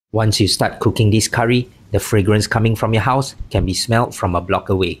Once you start cooking this curry, the fragrance coming from your house can be smelled from a block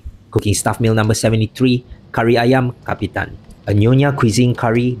away. Cooking stuff meal number 73, Kari Ayam Kapitan. A Nyonya cuisine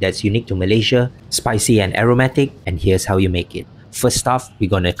curry that's unique to Malaysia, spicy and aromatic, and here's how you make it. First off, we're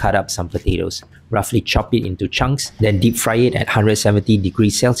gonna cut up some potatoes, roughly chop it into chunks, then deep fry it at 170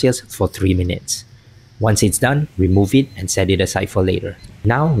 degrees Celsius for 3 minutes. Once it's done, remove it and set it aside for later.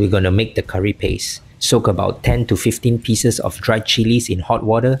 Now we're gonna make the curry paste. Soak about 10 to 15 pieces of dried chilies in hot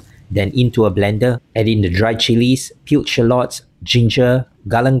water, then into a blender, add in the dried chilies, peeled shallots, ginger,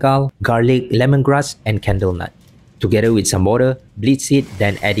 galangal, garlic, lemongrass, and candlenut. Together with some water, blitz it,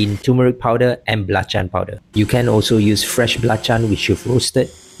 then add in turmeric powder and belacan powder. You can also use fresh belacan which you've roasted,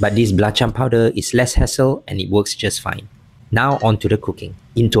 but this belacan powder is less hassle and it works just fine. Now on to the cooking.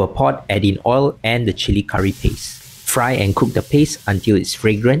 Into a pot, add in oil and the chili curry paste. Fry and cook the paste until it's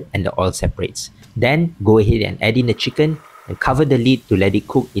fragrant and the oil separates. Then go ahead and add in the chicken and cover the lid to let it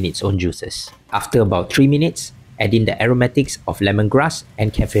cook in its own juices. After about 3 minutes, add in the aromatics of lemongrass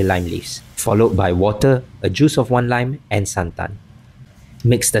and Kaffir lime leaves, followed by water, a juice of 1 lime, and santan.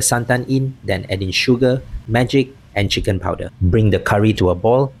 Mix the santan in, then add in sugar, magic, and chicken powder. Bring the curry to a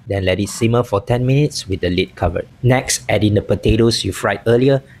boil, then let it simmer for 10 minutes with the lid covered. Next, add in the potatoes you fried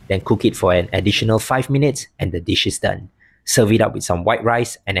earlier, then cook it for an additional 5 minutes and the dish is done. Serve it up with some white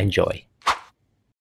rice and enjoy.